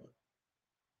to heaven,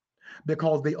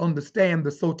 because they understand the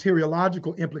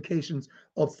soteriological implications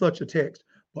of such a text,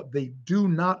 but they do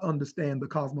not understand the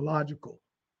cosmological.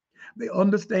 They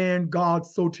understand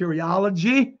God's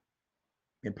soteriology,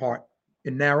 in part,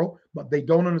 in narrow, but they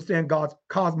don't understand God's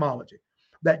cosmology.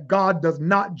 That God does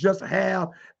not just have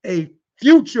a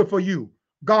future for you,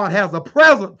 God has a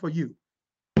present for you.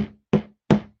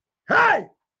 Hey,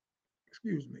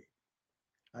 excuse me.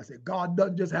 I said, God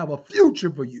doesn't just have a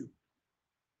future for you.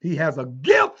 He has a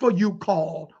gift for you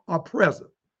called a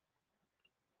present.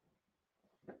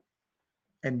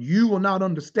 And you will not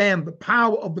understand the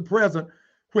power of the present,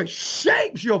 which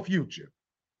shapes your future,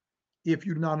 if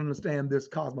you do not understand this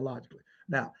cosmologically.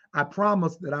 Now, I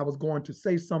promised that I was going to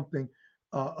say something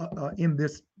in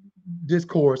this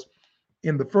discourse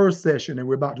in the first session, and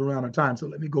we're about to run out of time, so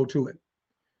let me go to it.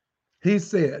 He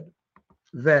said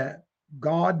that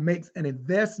God makes an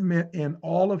investment in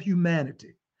all of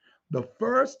humanity. The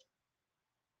first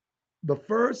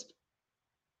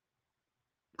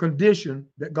condition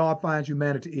that God finds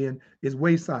humanity in is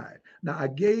wayside. Now, I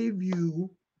gave you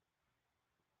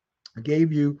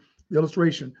the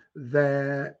illustration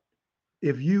that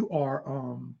if you are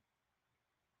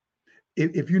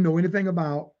if you know anything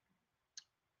about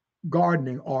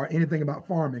gardening or anything about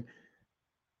farming,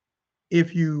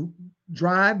 if you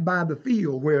drive by the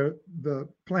field where the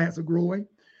plants are growing,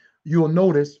 you'll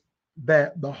notice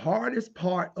that the hardest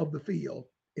part of the field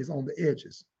is on the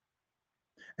edges.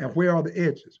 And where are the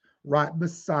edges? Right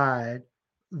beside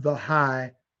the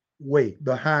highway.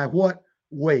 The high what?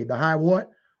 Way. The high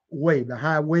what? Way. The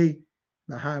highway.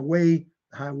 The highway.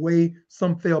 The highway.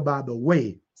 Some fell by the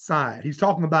way side. He's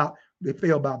talking about they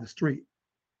fell by the street.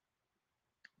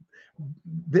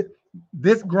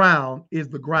 This ground is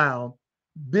the ground.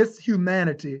 This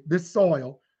humanity, this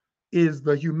soil is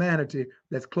the humanity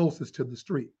that's closest to the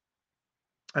street.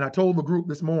 And I told the group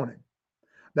this morning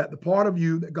that the part of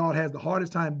you that God has the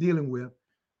hardest time dealing with,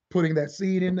 putting that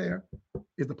seed in there,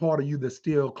 is the part of you that's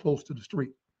still close to the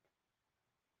street.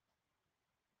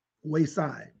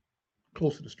 Wayside,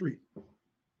 close to the street.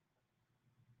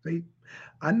 See,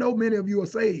 I know many of you are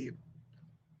saved,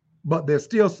 but there's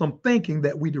still some thinking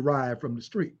that we derive from the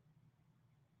street.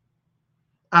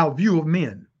 Our view of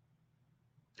men,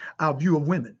 our view of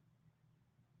women,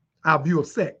 our view of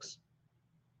sex,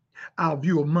 our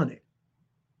view of money.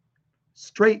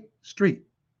 Straight street.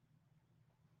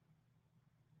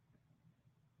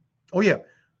 Oh, yeah.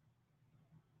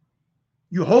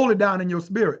 You hold it down in your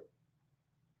spirit,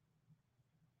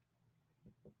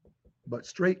 but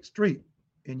straight street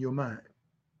in your mind.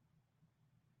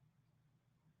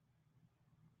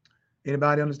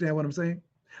 Anybody understand what I'm saying?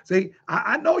 See,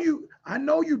 I know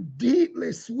you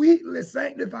deeply, sweetly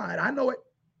sanctified. I know it.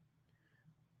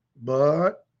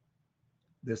 But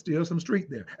there's still some street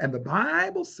there. And the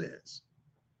Bible says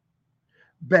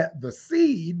that the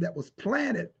seed that was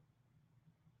planted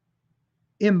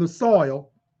in the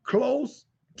soil close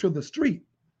to the street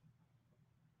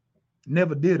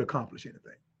never did accomplish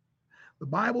anything. The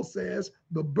Bible says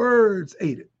the birds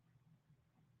ate it.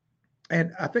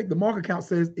 And I think the mark account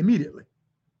says immediately.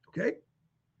 Okay?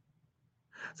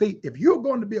 See, if you're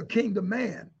going to be a kingdom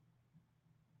man,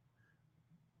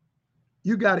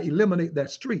 you got to eliminate that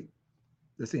street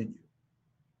that's in you.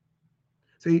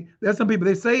 See, there's some people,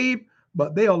 they saved,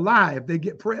 but they'll lie if they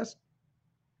get pressed.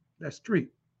 That's street.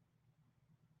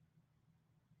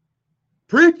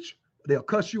 Preach, they'll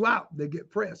cuss you out. They get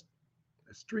pressed.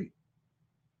 That's street.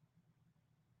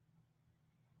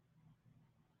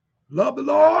 Love the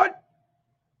Lord,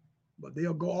 but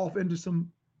they'll go off into some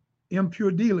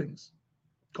impure dealings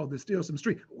because there's still some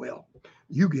street. Well,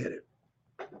 you get it.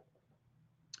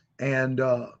 And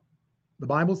the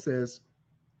Bible says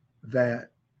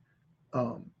that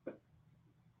the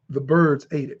birds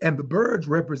ate it. And the birds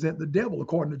represent the devil,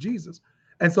 according to Jesus.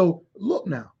 And so look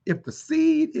now, if the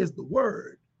seed is the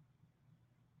word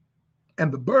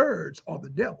and the birds are the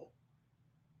devil,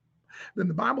 then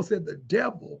the Bible said the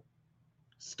devil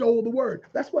stole the word.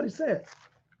 That's what it said.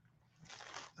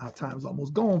 Our time's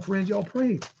almost gone, friends. Y'all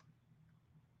pray.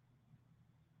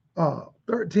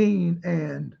 13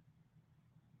 and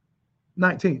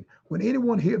 19. When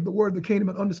anyone hears the word of the kingdom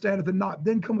and understandeth it not,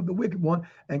 then cometh the wicked one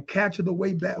and catcheth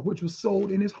away that which was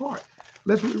sold in his heart.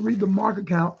 Let's read the Mark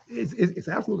account. It's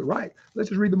absolutely right. Let's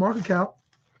just read the Mark account.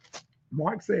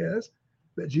 Mark says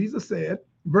that Jesus said,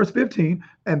 verse 15,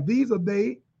 and these are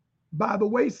they by the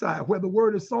wayside where the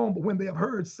word is sown, but when they have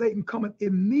heard, Satan cometh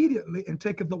immediately and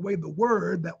taketh away the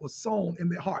word that was sown in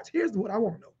their hearts. Here's what I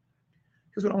want to know.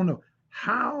 Here's what I want to know.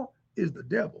 How is the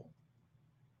devil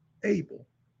able,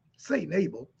 Satan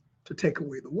able, to take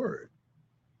away the word?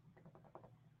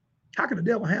 How can the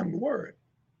devil handle the word?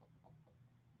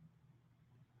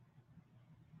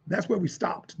 That's where we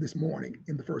stopped this morning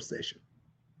in the first session.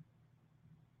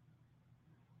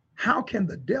 How can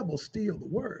the devil steal the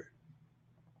word?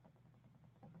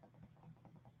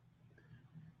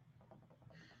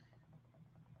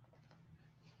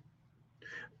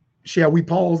 Shall we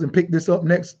pause and pick this up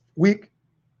next week?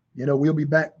 You know, we'll be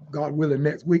back, God willing,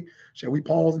 next week. Shall we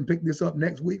pause and pick this up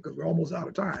next week? Because we're almost out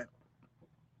of time.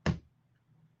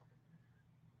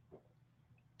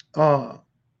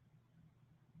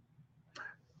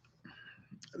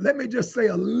 Let me just say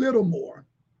a little more,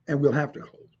 and we'll have to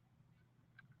close.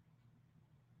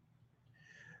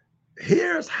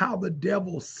 Here's how the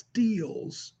devil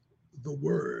steals the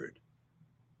word.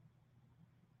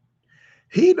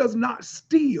 He does not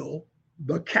steal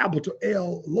the capital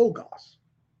L Logos.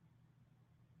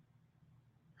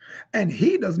 And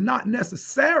he does not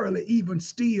necessarily even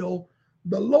steal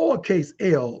the lowercase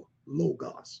l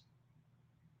Logos.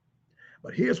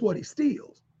 But here's what he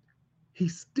steals. He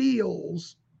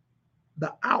steals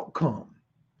the outcome.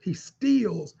 He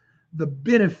steals the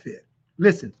benefit.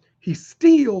 Listen, he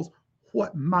steals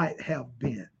what might have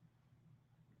been.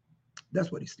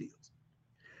 That's what he steals.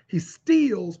 He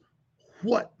steals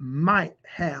what might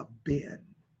have been.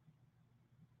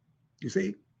 You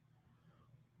see?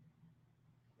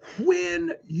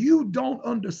 When you don't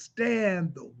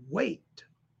understand the weight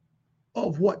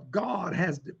of what God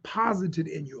has deposited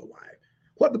in your life,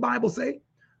 what the Bible say?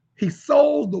 He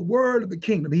sows the word of the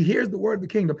kingdom. He hears the word of the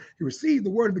kingdom. He receives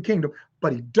the word of the kingdom,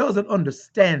 but he doesn't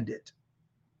understand it.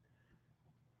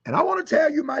 And I want to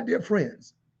tell you, my dear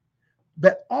friends,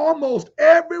 that almost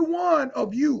every one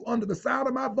of you under the sound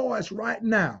of my voice right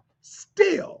now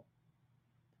still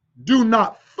do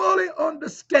not fully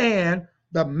understand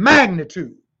the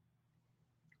magnitude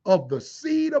of the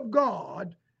seed of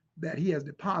God that he has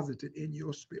deposited in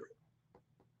your spirit.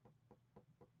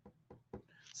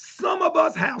 Some of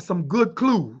us have some good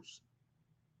clues,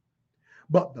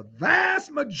 but the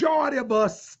vast majority of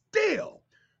us still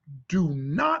do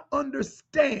not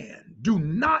understand, do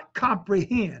not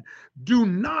comprehend, do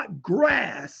not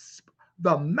grasp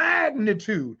the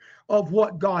magnitude of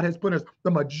what God has put in us.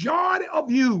 The majority of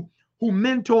you who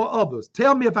mentor others,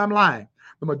 tell me if I'm lying.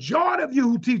 The majority of you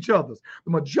who teach others,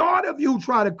 the majority of you who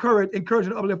try to encourage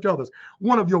and uplift others,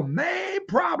 one of your main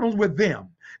problems with them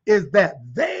is that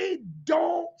they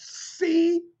don't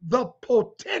see the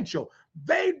potential.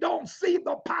 They don't see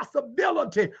the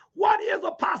possibility. What is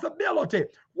a possibility?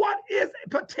 What is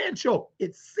potential?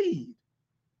 It's seed.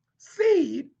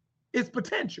 Seed is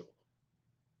potential.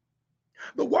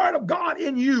 The word of God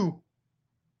in you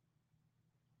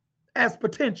as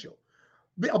potential.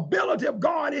 The ability of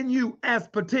God in you as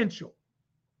potential.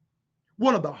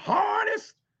 One of the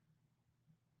hardest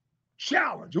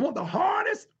challenges, one of the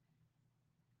hardest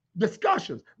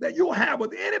discussions that you'll have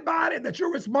with anybody that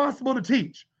you're responsible to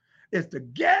teach is to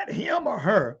get him or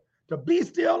her to be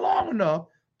still long enough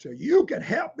till you can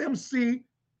help them see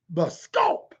the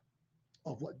scope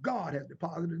of what God has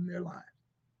deposited in their lives.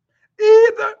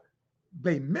 Either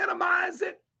they minimize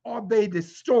it or they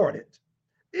distort it.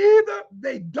 Either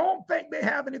they don't think they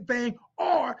have anything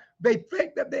or they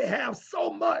think that they have so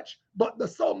much, but the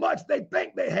so much they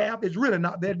think they have is really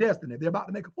not their destiny. They're about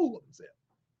to make a fool of themselves.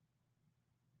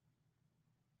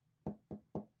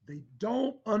 They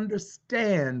don't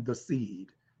understand the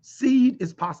seed. Seed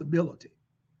is possibility.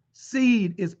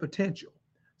 Seed is potential.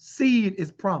 Seed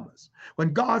is promise.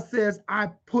 When God says, I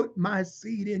put my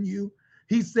seed in you,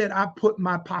 he said, I put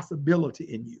my possibility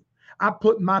in you. I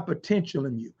put my potential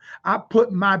in you. I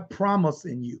put my promise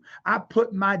in you. I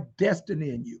put my destiny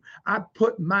in you. I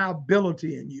put my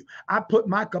ability in you. I put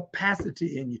my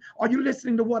capacity in you. Are you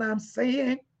listening to what I'm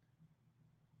saying?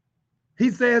 He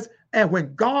says, and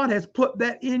when God has put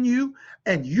that in you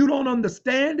and you don't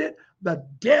understand it, the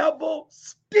devil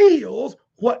steals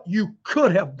what you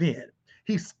could have been.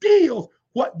 He steals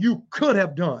what you could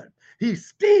have done. He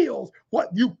steals what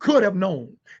you could have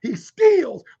known. He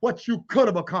steals what you could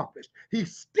have accomplished. He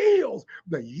steals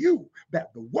the you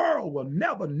that the world will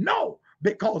never know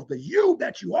because the you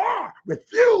that you are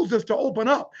refuses to open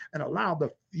up and allow the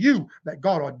you that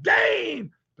God ordained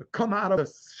to come out of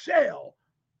the shell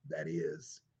that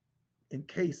is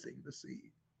encasing the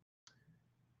seed.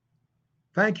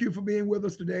 Thank you for being with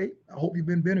us today. I hope you've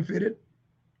been benefited.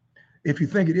 If you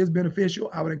think it is beneficial,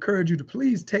 I would encourage you to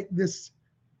please take this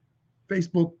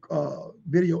Facebook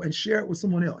video and share it with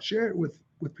someone else. Share it with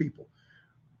people.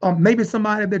 Maybe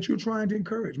somebody that you're trying to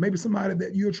encourage. Maybe somebody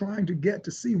that you're trying to get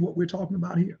to see what we're talking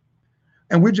about here.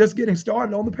 And we're just getting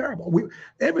started on the parable.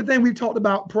 Everything we've talked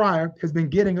about prior has been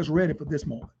getting us ready for this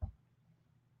moment.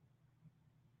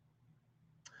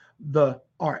 The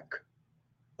arc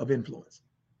of influence.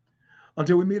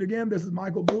 Until we meet again, this is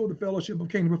Michael Blue of the Fellowship of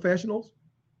Kingdom Professionals,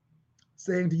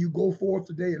 saying to you, go forth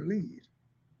today and lead.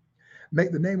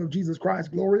 Make the name of Jesus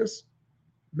Christ glorious.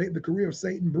 Make the career of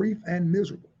Satan brief and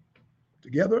miserable.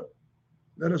 Together,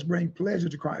 let us bring pleasure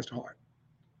to Christ's heart.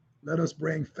 Let us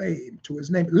bring fame to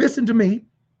his name. Listen to me.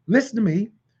 Listen to me.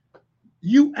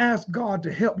 You ask God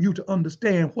to help you to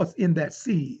understand what's in that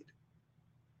seed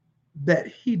that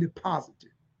he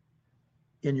deposited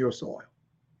in your soil.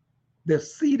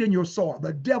 There's seed in your soil.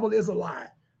 The devil is a lie.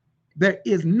 There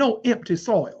is no empty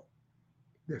soil.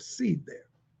 There's seed there.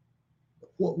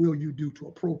 What will you do to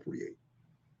appropriate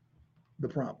the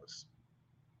promise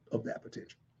of that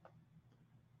potential?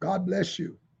 God bless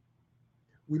you.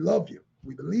 We love you.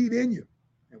 We believe in you.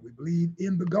 And we believe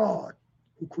in the God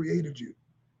who created you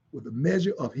with a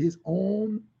measure of his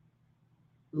own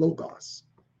logos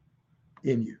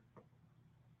in you.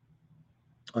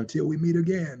 Until we meet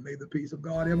again, may the peace of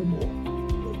God evermore.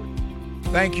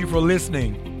 Thank you for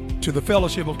listening to the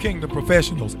Fellowship of Kingdom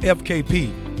Professionals,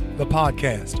 FKP, the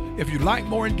podcast. If you'd like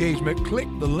more engagement, click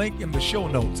the link in the show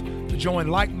notes to join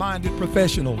like-minded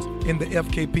professionals in the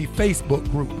FKP Facebook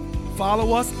group.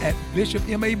 Follow us at Bishop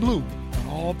M.A. Blue on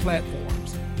all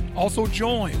platforms. Also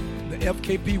join the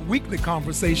FKP Weekly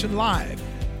Conversation live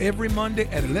every Monday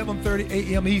at 11:30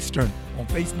 a.m. Eastern on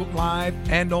Facebook Live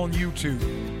and on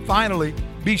YouTube. Finally,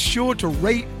 be sure to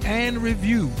rate and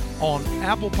review on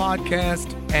Apple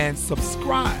Podcasts and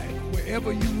subscribe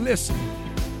wherever you listen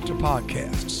to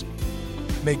podcasts.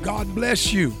 May God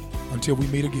bless you until we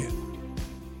meet again.